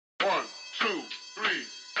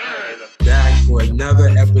another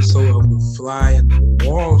episode of the Fly in the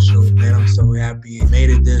Wall show. Man, I'm so happy I made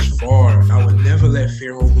it this far. I would never let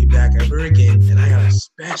fear hold me back ever again. And I got a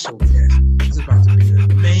special guest. This is about to be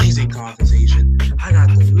an amazing conversation. I got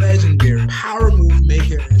the legendary power move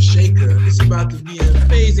maker and shaker. It's about to be an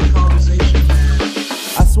amazing conversation, man.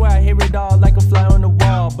 I swear I hear it all like a fly on the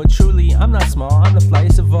wall, but truly I'm not small, I'm the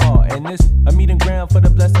flyest of all. And this a meeting ground for the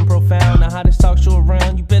blessed and profound. The hottest talk show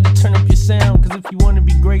around, you better turn up your sound. Cause if you wanna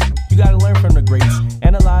be great, you gotta learn from the greats.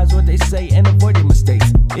 Analyze what they say and avoid their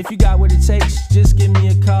mistakes. If you got what it takes, just give me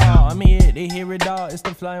a call. I'm here, they hear it all, it's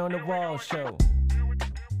the Fly on the Wall show.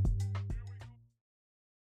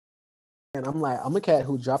 And I'm a cat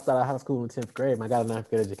who dropped out of high school in 10th grade. I got a ninth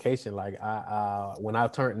grade education. Like when I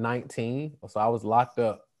turned 19, so I was locked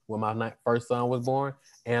up when my first son was born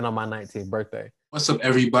and on my 19th birthday. What's up,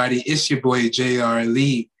 everybody? It's your boy, J.R.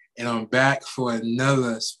 Lee, and I'm back for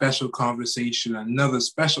another special conversation, another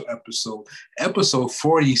special episode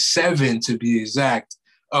 47 to be exact,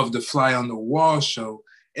 of the Fly on the Wall show.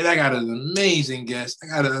 And I got an amazing guest. I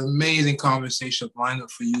got an amazing conversation lined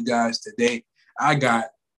up for you guys today. I got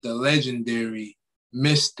the legendary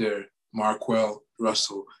Mr. Marquel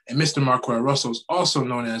Russell. And Mr. Marquel Russell is also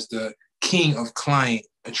known as the king of client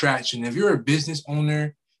attraction. If you're a business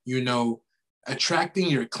owner, you know, attracting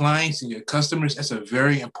your clients and your customers, that's a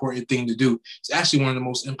very important thing to do. It's actually one of the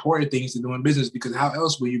most important things to do in business, because how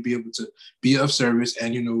else will you be able to be of service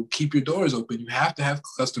and, you know, keep your doors open? You have to have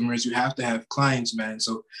customers, you have to have clients, man.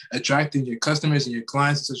 So attracting your customers and your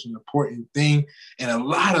clients is such an important thing. And a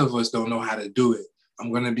lot of us don't know how to do it. I'm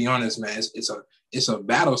going to be honest, man. It's a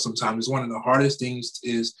battle sometimes. It's one of the hardest things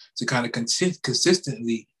is to kind of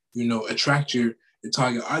consistently, you know, attract your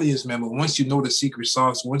target audience, man. But once you know the secret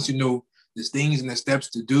sauce, once you know the things and the steps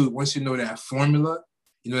to do, once you know that formula,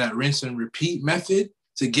 you know, that rinse and repeat method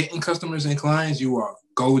to getting customers and clients, you are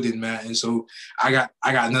golden, man. And so I got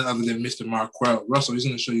none other than Mr. Marquel Russell. He's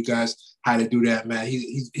going to show you guys how to do that, man.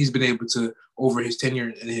 He's been able to, over his tenure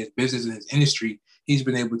in his business and his industry, he's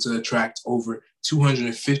been able to attract over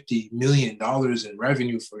 $250 million in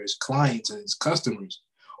revenue for his clients and his customers.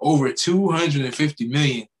 Over $250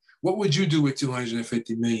 million. What would you do with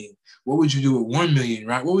 $250 million? What would you do with $1 million,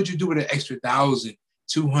 right? What would you do with an extra $1,000,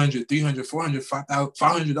 $200, $300, $400,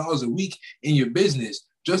 $500 a week in your business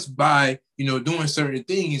just by, you know, doing certain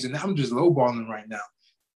things? And I'm just lowballing right now.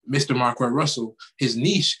 Mr. Marquel Russell, his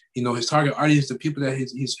niche, you know, his target audience, the people that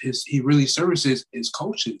he really services is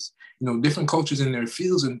coaches, you know, different coaches in their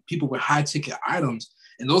fields and people with high ticket items.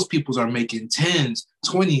 And those people are making tens,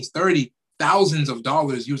 20s, 30, thousands of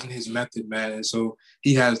dollars using his method, man. And so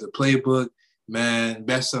he has the playbook, man,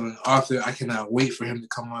 best-selling author. I cannot wait for him to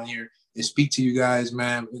come on here and speak to you guys,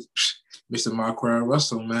 man. Mr. Marquel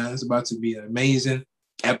Russell, man, it's about to be an amazing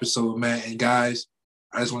episode, man. And guys,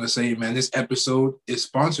 I just want to say, man, this episode is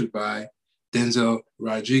sponsored by Denzel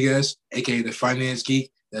Rodriguez, a.k.a. The Finance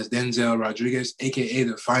Geek. That's Denzel Rodriguez, a.k.a.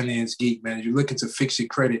 The Finance Geek, man. If you're looking to fix your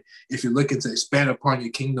credit, if you're looking to expand upon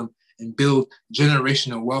your kingdom and build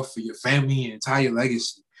generational wealth for your family and entire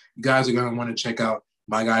legacy, you guys are going to want to check out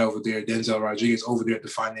my guy over there, Denzel Rodriguez, over there at The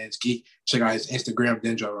Finance Geek. Check out his Instagram,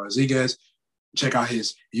 Denzel Rodriguez. Check out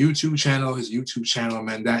his YouTube channel,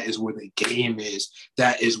 man. That is where the game is.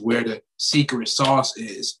 That is where the secret sauce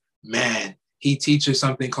is. Man, he teaches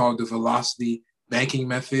something called the velocity banking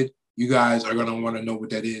method. You guys are going to want to know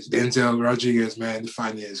what that is. Denzel Rodriguez, man, The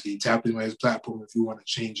Finance Geek. Tap into his platform if you want to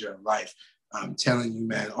change your life. I'm telling you,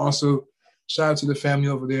 man. Also, shout out to the family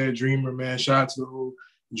over there, Dreamer, man. Shout out to the whole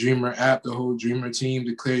Dreamer app, the whole Dreamer team,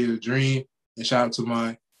 Declare Your Dream. And shout out to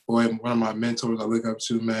my boy, one of my mentors I look up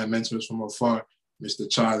to, man, mentors from afar, Mr.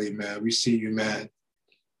 Charlie, man. We see you, man,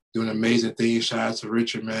 doing amazing things. Shout out to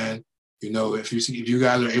Richard, man. You know, if you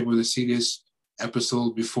guys are able to see this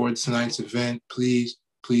episode before tonight's event, please,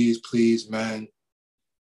 man,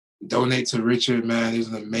 donate to Richard, man. There's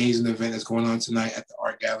an amazing event that's going on tonight at the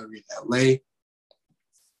Art Gallery in LA.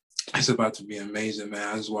 It's about to be amazing, man.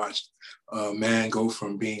 I just watched a man go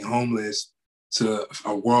from being homeless to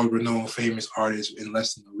a world-renowned famous artist in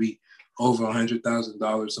less than a week. Over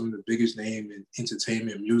 $100,000. Some of the biggest name in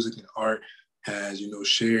entertainment, music, and art has, you know,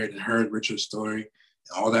 shared and heard Richard's story.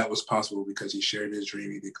 And all that was possible because he shared his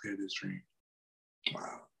dream. He declared his dream.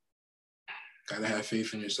 Wow. Gotta have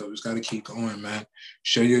faith in yourself. Just gotta keep going, man.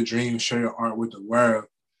 Share your dreams, share your art with the world,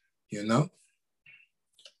 you know?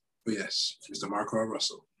 But yes, Mr. Marquel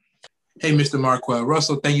Russell. Hey, Mr. Marquel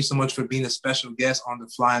Russell, thank you so much for being a special guest on the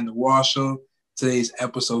Fly in the Wall show. Today's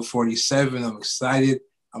episode 47. I'm excited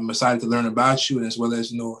to learn about you, and as well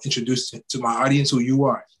as, you know, introduce to my audience who you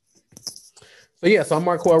are. So I'm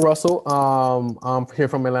Marquel Russell. I'm here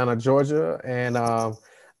from Atlanta, Georgia, and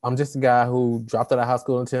I'm just a guy who dropped out of high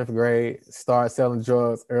school in 10th grade, started selling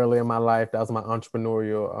drugs early in my life. That was my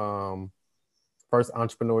entrepreneurial first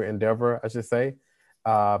entrepreneurial endeavor, I should say,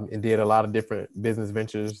 and did a lot of different business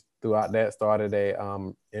ventures throughout that. Started a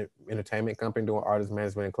entertainment company doing artist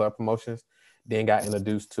management and club promotions. Then got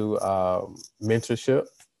introduced to mentorship,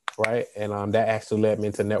 right? And that actually led me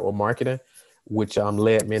into network marketing, which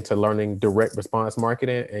led me into learning direct response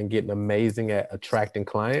marketing and getting amazing at attracting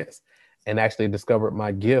clients. And actually discovered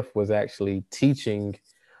my gift was actually teaching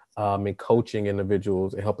and coaching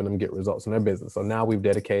individuals and helping them get results in their business. So now we've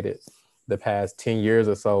dedicated the past 10 years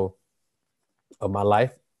or so of my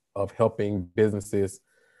life of helping businesses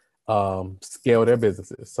scale their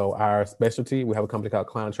businesses. So our specialty, we have a company called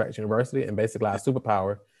Client Attraction University, and basically our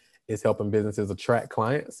superpower is helping businesses attract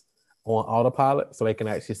clients on autopilot so they can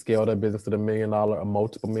actually scale their business to the $1 million or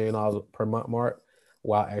multiple $1 million per month mark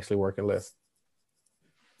while actually working less.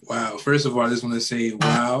 Wow. First of all, I just want to say,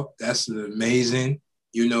 wow, that's amazing.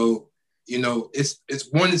 It's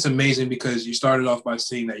amazing because you started off by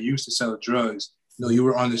saying that you used to sell drugs. You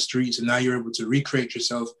were on the streets, and now you're able to recreate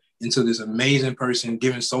yourself into this amazing person,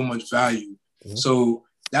 giving so much value. Mm-hmm. So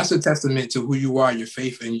that's a testament to who you are, your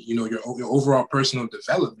faith, and your overall personal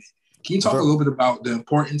development. Can you talk a little bit about the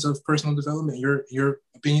importance of personal development in your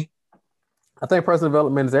opinion? I think personal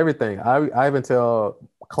development is everything. I even tell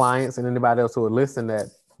clients and anybody else who would listen that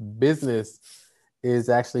business is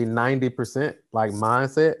actually 90% like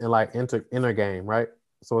mindset and like inner game, right?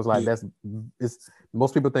 So it's like it's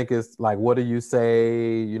most people think it's like, what do you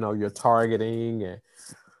say? You're targeting and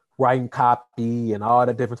writing copy and all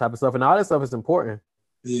that different type of stuff, and all that stuff is important.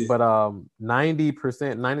 Yeah. But 90%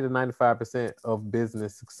 to 95% of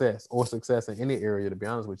business success or success in any area, to be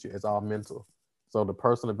honest with you, is all mental. So the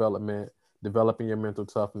personal development, developing your mental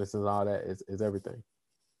toughness and all that is everything.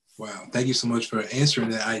 Wow. Thank you so much for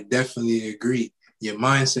answering that. I definitely agree. Your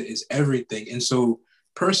mindset is everything. And so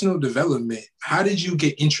personal development, how did you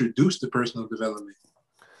get introduced to personal development?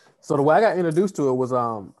 So the way I got introduced to it was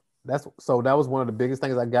that was one of the biggest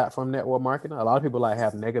things I got from network marketing. A lot of people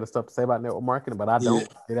have negative stuff to say about network marketing, but I don't.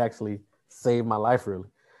 It actually saved my life, really.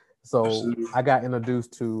 So absolutely. I got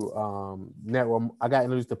introduced to I got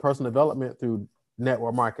introduced to personal development through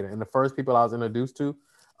network marketing. And the first people I was introduced to,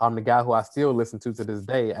 the guy who I still listen to this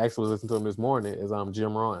day, actually listened to him this morning, is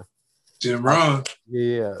Jim Rohn. Jim Rohn.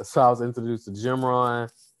 Yeah. So I was introduced to Jim Rohn,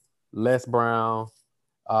 Les Brown,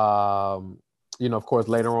 of course,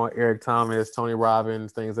 later on, Eric Thomas, Tony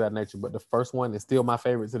Robbins, things of that nature. But the first one is still my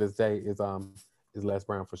favorite to this day is Les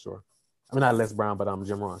Brown for sure. I mean, not Les Brown, but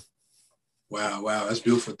Jim Rohn. Wow, that's a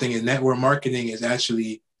beautiful thing. And network marketing is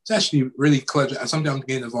actually really clutch. Something I'm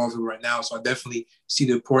getting involved with right now. So I definitely see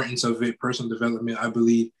the importance of it. Personal development, I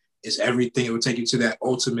believe, is everything. It will take you to that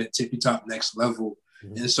ultimate tippy top next level.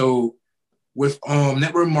 Mm-hmm. And so with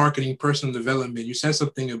network marketing, personal development, you said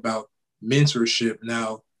something about mentorship.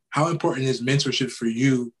 Now, how important is mentorship for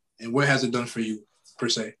you, and what has it done for you per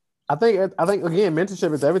se? I think again,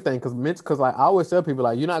 mentorship is everything because like I always tell people,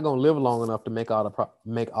 like, you're not gonna live long enough to make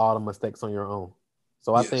all the mistakes on your own.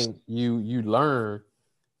 So I think you learn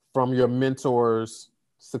from your mentors'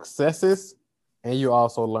 successes, and you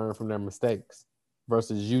also learn from their mistakes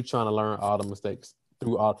versus you trying to learn all the mistakes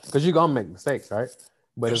because you're gonna make mistakes, right?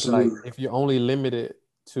 But absolutely. It's like if you're only limited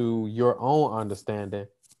to your own understanding,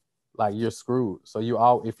 like, you're screwed. So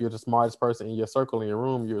if you're the smartest person in your circle, in your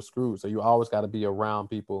room, you're screwed. So you always got to be around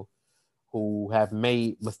people who have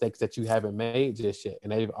made mistakes that you haven't made just yet,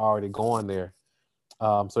 and they've already gone there.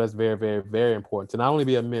 So that's very, very, very important to not only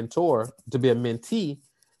be a mentor, to be a mentee,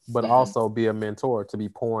 but also be a mentor, to be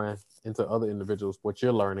pouring into other individuals what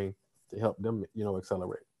you're learning to help them,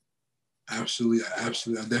 accelerate. Absolutely. I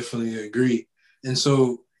definitely agree. And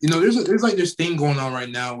so, there's like this thing going on right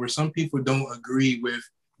now where some people don't agree with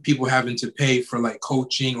people having to pay for like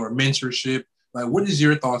coaching or mentorship. Like, what is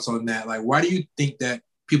your thoughts on that? Like, why do you think that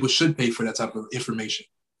people should pay for that type of information?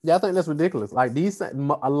 Yeah, I think that's ridiculous. Like,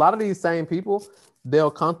 a lot of these same people, they'll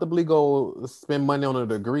comfortably go spend money on a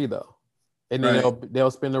degree though, and then they'll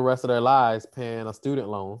spend the rest of their lives paying a student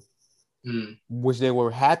loan, which they were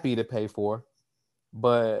happy to pay for.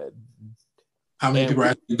 But how many people are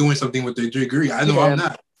actually doing something with their degree? I know I'm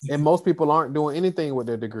not. And most people aren't doing anything with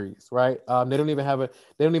their degrees, right? They don't even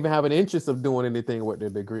have an interest of doing anything with their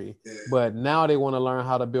degree. Yeah. But now they want to learn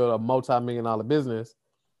how to build a multi-million-dollar business,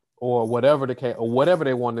 or whatever the case, or whatever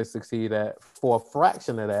they want to succeed at, for a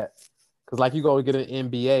fraction of that. Because like, you go to get an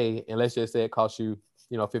MBA, and let's just say it costs you,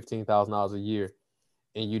 $15,000 a year,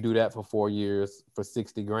 and you do that for 4 years for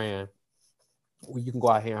 $60,000. Well, you can go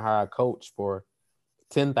out here and hire a coach for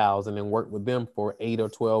 $10,000 and work with them for 8 or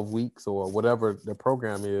 12 weeks or whatever the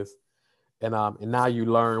program is, and now you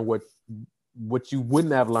learn what you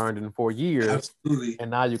wouldn't have learned in 4 years. Absolutely.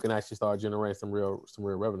 And now you can actually start generating some real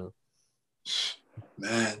revenue.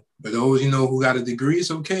 Man, but those, who got a degree,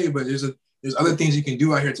 it's okay. But there's other things you can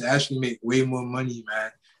do out here to actually make way more money,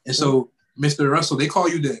 man. And so, Mr. Russell, they call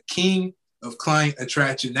you the king of client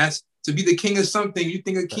attraction. That's to be the king of something. You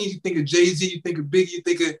think of kings, you think of Jay-Z, you think of Biggie, you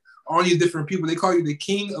think of all these different people. They call you the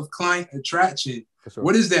king of client attraction. Sure.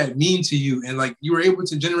 What does that mean to you? And like, you were able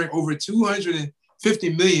to generate over $250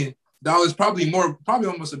 million, probably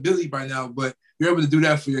almost $1 billion by now, but you're able to do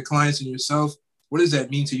that for your clients and yourself. What does that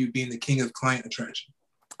mean to you being the king of client attraction?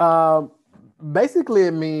 Basically,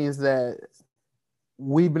 it means that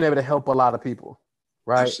we've been able to help a lot of people,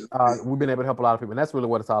 right? We've been able to help a lot of people. And that's really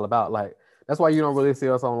what it's all about. Like, that's why you don't really see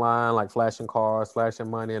us online, like flashing cars, flashing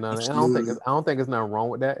money, and I don't think there's nothing wrong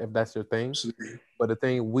with that if that's your thing. Absolutely. But the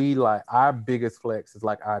thing we like, our biggest flex is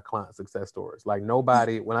like our client success stories. Like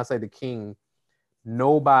nobody, when I say the king,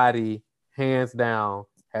 nobody hands down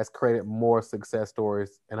has created more success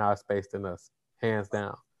stories in our space than us, hands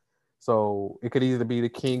down. So it could either be the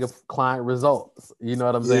king of client results, you know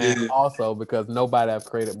what I'm saying? Yeah. Also, because nobody have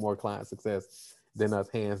created more client success than us,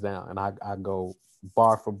 hands down. And I go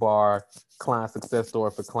bar for bar, client success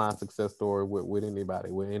story for client success story with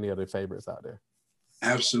anybody, with any other favorites out there.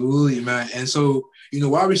 Absolutely, man. And so,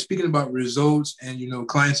 while we're speaking about results and,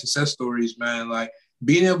 client success stories, man, like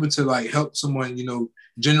being able to like help someone,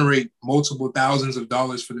 generate multiple thousands of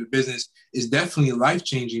dollars for their business is definitely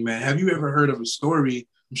life-changing, man. Have you ever heard of a story?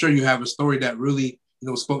 I'm sure you have a story that really,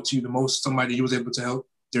 spoke to you the most, somebody you was able to help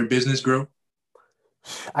their business grow.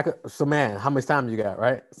 So man, how much time you got,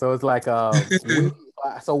 right? So it's like,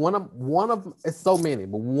 so one of it's so many,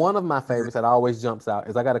 but one of my favorites that always jumps out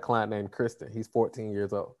is I got a client named Kristen. He's 14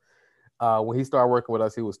 years old. When he started working with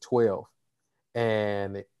us, he was 12,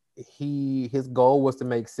 and his goal was to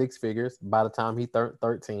make 6 figures by the time he turned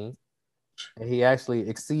 13, and he actually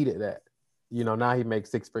exceeded that. Now he makes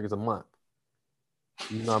 6 figures a month.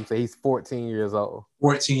 You know what I'm saying? He's 14 years old.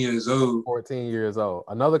 14 years old. 14 years old.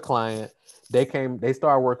 Another client, they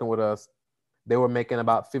started working with us. They were making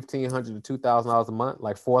about $1,500 to $2,000 a month.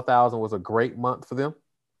 Like $4,000 was a great month for them.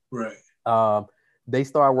 Right. They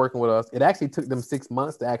started working with us. It actually took them 6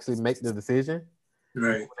 months to actually make the decision.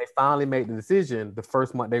 Right. When they finally made the decision, the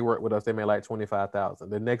first month they worked with us, they made like $25,000.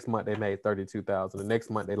 The next month they made $32,000. The next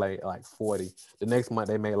month they made like $40,000. The next month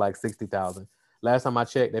they made like $60,000. Last time I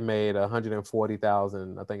checked, they made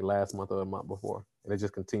 $140,000, I think last month or the month before. And it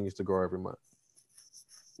just continues to grow every month.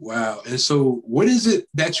 Wow. And so what is it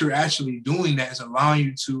that you're actually doing that is allowing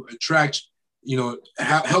you to attract,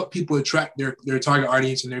 help people attract their target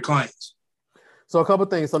audience and their clients? So a couple of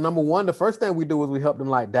things. So number one, the first thing we do is we help them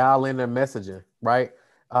like dial in their messaging, right?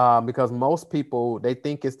 Because most people, they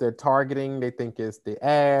think it's their targeting. They think it's the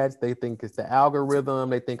ads. They think it's the algorithm.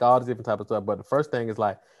 They think all these different types of stuff. But the first thing is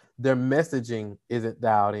like, their messaging isn't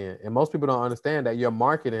dialed in. And most people don't understand that your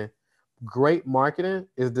marketing, great marketing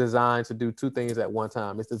is designed to do 2 things at one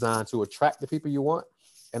time. It's designed to attract the people you want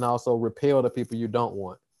and also repel the people you don't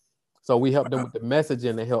want. So we help them with the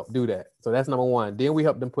messaging to help do that. So that's number one. Then we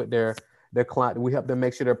help them put their client, we help them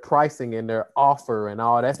make sure their pricing and their offer and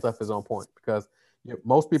all that stuff is on point, because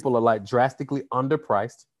most people are like drastically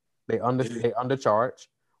underpriced. They undercharge,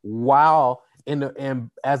 while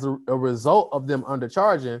and as a result of them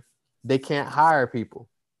undercharging, they can't hire people.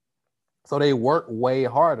 So they work way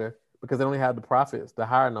harder because they don't have the profits to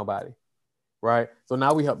hire nobody, right? So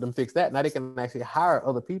now we help them fix that. Now they can actually hire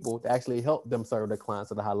other people to actually help them serve their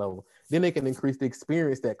clients at a high level. Then they can increase the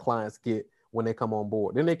experience that clients get when they come on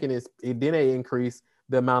board. Then they increase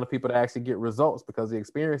the amount of people that actually get results because the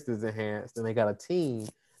experience is enhanced and they got a team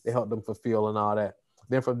to help them fulfill and all that.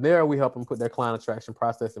 Then from there, we help them put their client attraction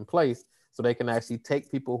process in place so they can actually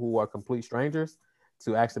take people who are complete strangers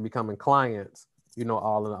to actually becoming clients,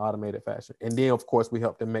 all in an automated fashion. And then, of course, we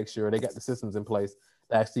help them make sure they got the systems in place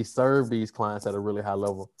to actually serve these clients at a really high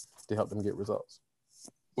level to help them get results.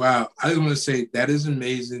 Wow. I just want to say that is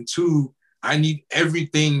amazing. Too, I need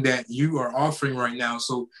everything that you are offering right now.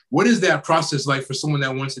 So what is that process like for someone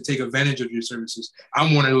that wants to take advantage of your services?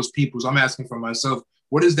 I'm one of those people, so I'm asking for myself.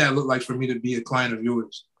 What does that look like for me to be a client of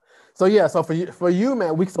yours? So yeah, so for you,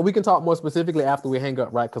 man, we can talk more specifically after we hang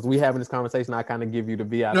up, right? Because we having this conversation, I kind of give you the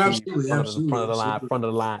VIP, front of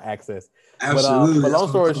the line access. Absolutely. But long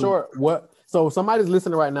story short, so somebody's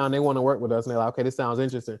listening right now and they want to work with us and they're like, okay, this sounds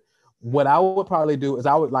interesting. What I would probably do is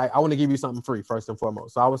I want to give you something free first and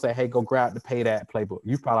foremost. So I would say, hey, go grab the Pay That playbook.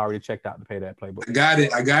 You've probably already checked out the Pay That playbook. I got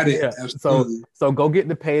it. Yeah. Absolutely. So go get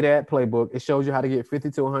the Pay That playbook. It shows you how to get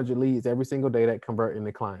 50 to 100 leads every single day that convert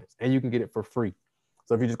into clients, and you can get it for free.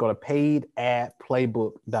 So if you just go to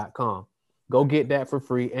paidadplaybook.com, Go get that for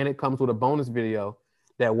free, and it comes with a bonus video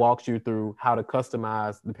that walks you through how to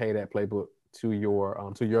customize the Pay That Playbook to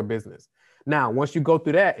your business. Now, once you go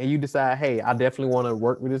through that and you decide, hey, I definitely want to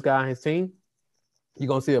work with this guy and his team, you're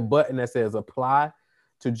gonna see a button that says apply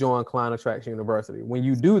to join Client Attraction University. When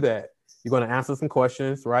you do that, you're gonna answer some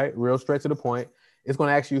questions, right? Real straight to the point. It's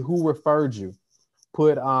gonna ask you who referred you.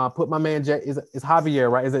 Put my man Jay, is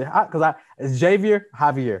Javier, right? Is Javier?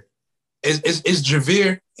 Javier. It's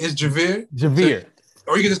Javier. It's Javier. Javier.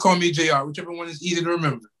 Or you can just call me JR, whichever one is easy to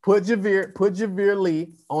remember. Put Javier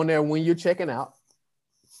Lee on there when you're checking out.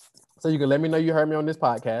 So you can let me know you heard me on this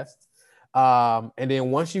podcast. And then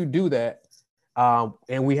once you do that,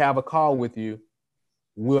 and we have a call with you,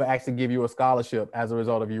 we'll actually give you a scholarship as a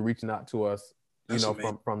result of you reaching out to us,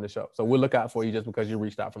 from the show. So we'll look out for you just because you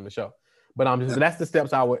reached out from the show. But that's the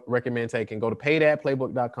steps I would recommend taking. Go to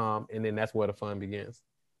paythatplaybook.com, and then that's where the fun begins.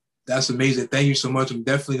 That's amazing. Thank you so much. I'm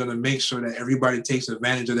definitely going to make sure that everybody takes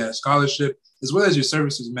advantage of that scholarship as well as your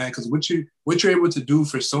services, man, because what you're able to do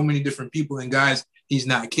for so many different people, and guys, he's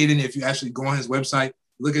not kidding. If you actually go on his website,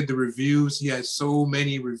 look at the reviews. He has so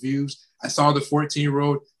many reviews. I saw the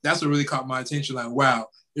 14-year-old. That's what really caught my attention. Like, wow,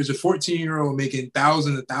 there's a 14-year-old making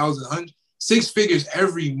thousands, six figures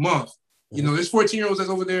every month. You know, there's 14-year-olds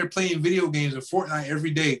that's over there playing video games and Fortnite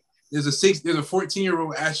every day. There's a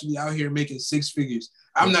 14-year-old actually out here making six figures.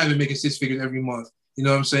 I'm not even making six figures every month. You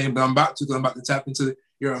know what I'm saying? But I'm about to tap into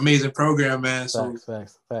your amazing program, man. So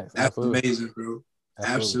facts. That's Absolutely. amazing, bro.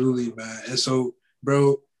 Absolutely, man. And so,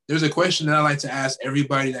 bro, there's a question that I like to ask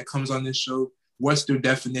everybody that comes on this show. What's their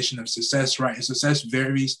definition of success, right? And success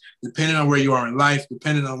varies depending on where you are in life,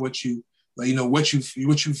 depending on what you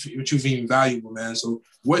deem valuable, man. So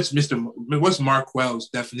what's Marquel's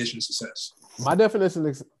definition of success? My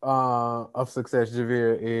definition of success,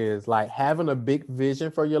 Javier, is like having a big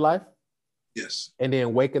vision for your life. Yes. And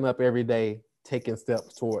then waking up every day, taking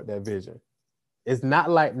steps toward that vision. It's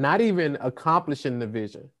not even accomplishing the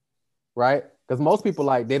vision, right? Because most people,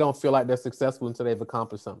 they don't feel like they're successful until they've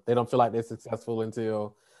accomplished something. They don't feel like they're successful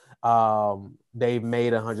until they've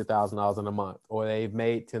made $100,000 in a month, or they've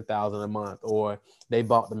made $10,000 a month, or they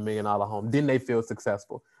bought the $1 million home. Then they feel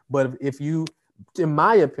successful. But if you, in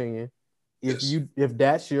my opinion, if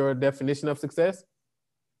that's your definition of success,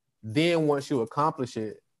 then once you accomplish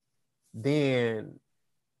it, then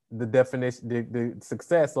the definition, the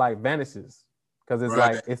success vanishes, because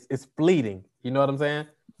it's it's fleeting. You know what I'm saying?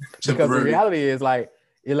 Because the reality is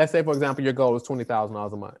let's say, for example, your goal is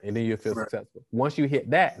 $20,000 a month, and then you feel successful. Once you hit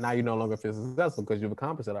that, now you no longer feel successful because you've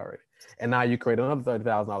accomplished it already. And now you create another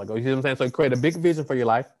 $30,000 goal. You see what I'm saying? So you create a big vision for your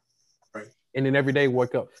life, and then every day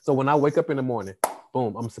wake up. So when I wake up in the morning,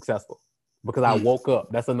 boom, I'm successful because I woke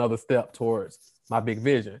up. That's another step towards my big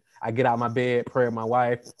vision. I get out of my bed, pray with my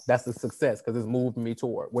wife. That's a success because it's moving me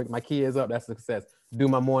toward. Wake my kids up. That's a success. Do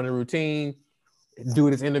my morning routine. Do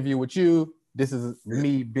this interview with you. This is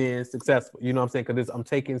me being successful. You know what I'm saying? Because I'm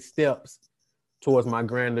taking steps towards my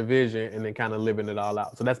grander vision and then kind of living it all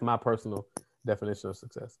out. So that's my personal definition of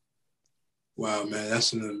success. Wow, man,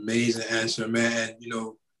 that's an amazing answer, man. And,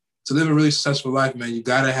 to live a really successful life, man, you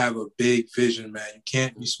got to have a big vision, man. You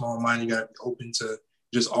can't be small-minded. You got to be open to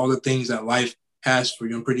just all the things that life has for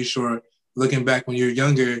you. I'm pretty sure looking back when you're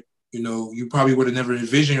younger, you probably would have never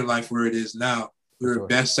envisioned your life where it is now. You're a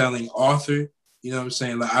best-selling author. You know what I'm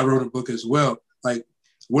saying? I wrote a book as well.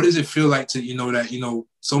 What does it feel like to, that,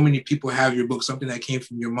 so many people have your book, something that came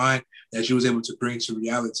from your mind that you was able to bring to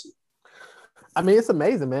reality? I mean, it's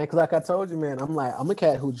amazing, man. Because like I told you, man, I'm a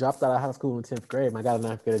cat who dropped out of high school in 10th grade. I got a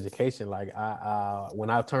 9th grade education. When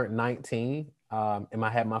I turned 19 and I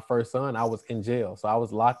had my first son, I was in jail. So I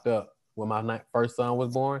was locked up when my first son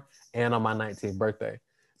was born and on my 19th birthday.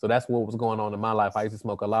 So that's what was going on in my life. I used to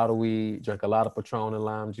smoke a lot of weed, drink a lot of Patron and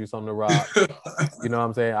lime juice on the rock. You know what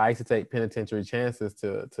I'm saying? I used to take penitentiary chances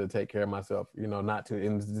to take care of myself, and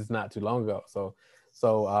it's not too long ago. So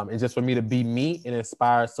and just for me to be me and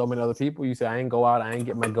inspire so many other people, you say, I ain't go out, I ain't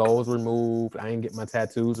get my goals removed, I ain't get my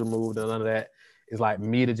tattoos removed, and none of that. It's like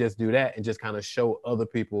me to just do that and just kind of show other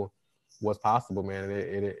people what's possible, man.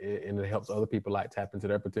 And it helps other people tap into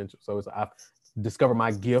their potential. So I've discovered my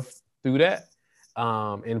gift through that.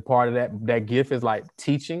 And part of that gift is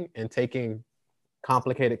teaching and taking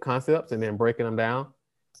complicated concepts and then breaking them down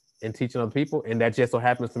and teaching other people. And that just so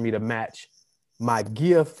happens for me to match my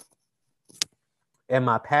gift and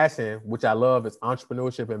my passion, which I love, is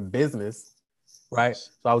entrepreneurship and business, right? So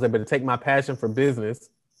I was able to take my passion for business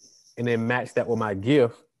and then match that with my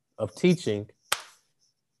gift of teaching,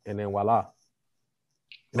 and then voila.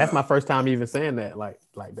 And that's my first time even saying that like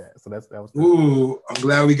that. So that was cool. Ooh, I'm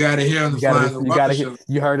glad we got it here on the Fly on the Water show.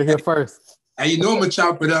 You heard it here first. And you know I'm gonna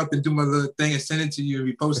chop it up and do my little thing and send it to you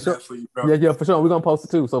and repost that for you, bro. Yeah, for sure. We're gonna post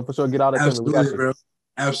it too. So for sure, get all that to me. We got you. Bro.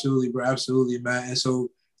 Absolutely, man. And so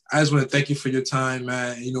I just want to thank you for your time,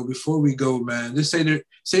 man. You know, before we go, man, just say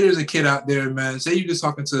there's a kid out there, man. Say you're just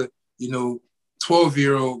talking to,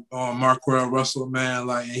 12-year-old Marquel Russell, man,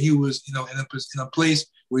 like, and he was, in a place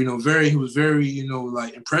where, he was very,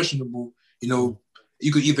 like impressionable. You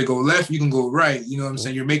could either go left, you can go right. You know what I'm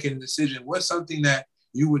saying? You're making a decision. What's something that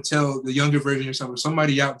you would tell the younger version of yourself, or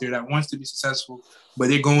somebody out there that wants to be successful, but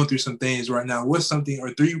they're going through some things right now? What's something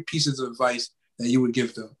or 3 pieces of advice that you would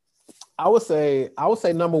give them? I would say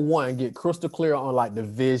number one, get crystal clear on like the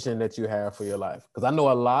vision that you have for your life. Because I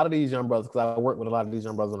know a lot of these young brothers, because I work with a lot of these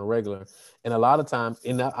young brothers on a regular, and a lot of times,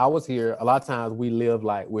 I was here, a lot of times we live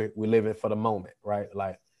like we live it for the moment, right?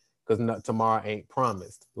 Like, because tomorrow ain't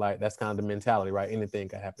promised. Like, that's kind of the mentality, right? Anything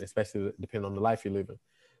can happen, especially depending on the life you're living.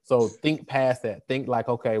 So think past that. Think like,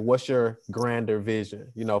 okay, what's your grander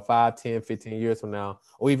vision? 5, 10, 15 years from now,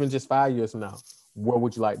 or even just 5 years from now, where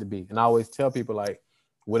would you like to be? And I always tell people, like,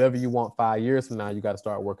 whatever you want 5 years from now, you got to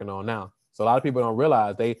start working on now. So a lot of people don't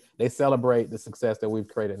realize they celebrate the success that we've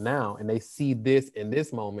created now, and they see this in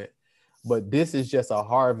this moment, but this is just a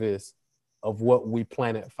harvest of what we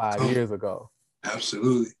planted 5 years ago.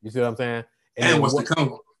 Absolutely. You see what I'm saying? And what's to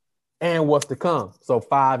come. And what's to come. So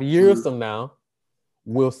 5 years from now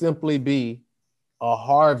will simply be a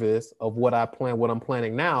harvest of what I'm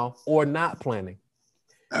planning now or not planning.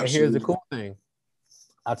 Absolutely. And here's the cool thing.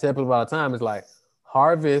 I tell people all the time, it's like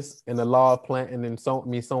harvest and the law of planting and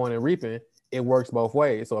sowing and reaping, it works both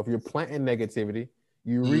ways. So if you're planting negativity,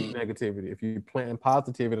 you reap negativity. If you're planting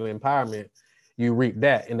positivity and empowerment, you reap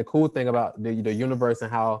that. And the cool thing about the universe and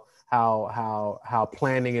how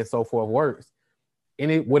planning and so forth works,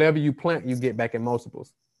 whatever you plant, you get back in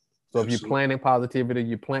multiples. So if you're planting positivity,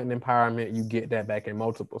 you're planting empowerment, you get that back in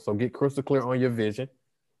multiples. So get crystal clear on your vision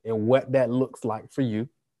and what that looks like for you,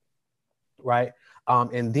 right?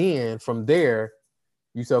 And then from there,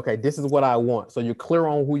 you say, okay, this is what I want. So you're clear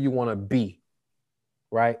on who you want to be,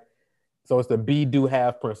 right? So it's the be, do,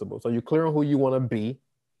 have principle. So you're clear on who you want to be,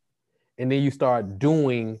 and then you start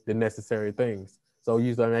doing the necessary things. So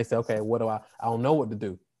you say, okay, what do I don't know what to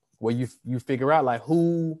do. Well, you figure out like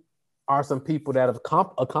who are some people that have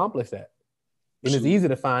accomplished that. And it's easy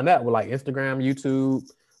to find out with like Instagram, YouTube,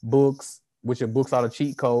 books, which your books are the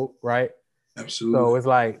cheat code, right? Absolutely. So it's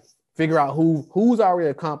like, figure out who's already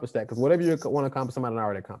accomplished that. Because whatever you want to accomplish, somebody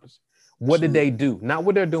already accomplished. What did they do? Not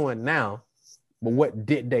what they're doing now, but what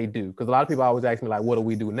did they do? Because a lot of people always ask me like, what do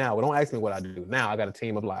we do now? Well, don't ask me what I do now. I got a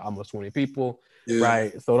team of like almost 20 people,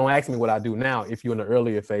 right? So don't ask me what I do now. If you're in the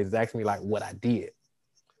earlier phase, ask me like what I did.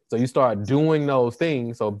 So you start doing those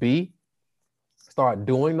things. So start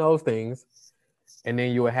doing those things, and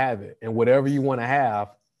then you'll have it. And whatever you want to have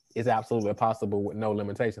is absolutely possible with no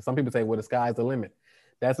limitation. Some people say, well, the sky's the limit.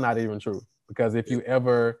 That's not even true, because if you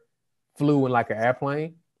ever flew in like an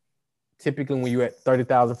airplane, typically when you're at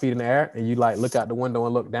 30,000 feet in the air and you like look out the window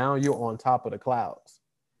and look down, you're on top of the clouds.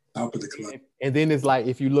 Top of the clouds. And then it's like,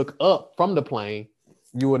 if you look up from the plane,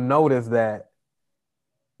 you will notice that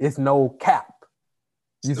it's no cap.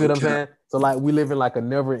 You see what I'm saying? So like we live in like a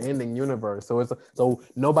never ending universe. So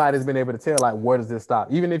nobody's been able to tell like, where does this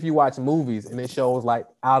stop? Even if you watch movies and it shows like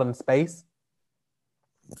out in space,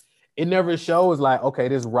 it never shows like, okay,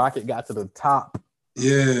 this rocket got to the top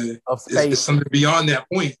of space. It's something beyond that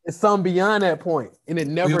point. It's something beyond that point, and it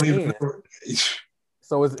never ends.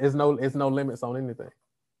 So it's no limits on anything.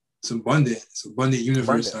 It's abundant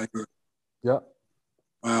universe. Yep.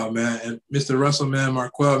 Wow, man. And Mr. Russell, man,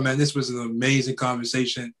 Marquel, man, this was an amazing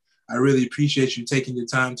conversation. I really appreciate you taking your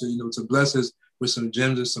time to, to bless us with some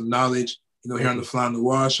gems and some knowledge, here on the Fly on the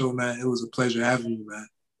Wall show, man. It was a pleasure having you, man.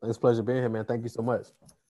 It's a pleasure being here, man. Thank you so much.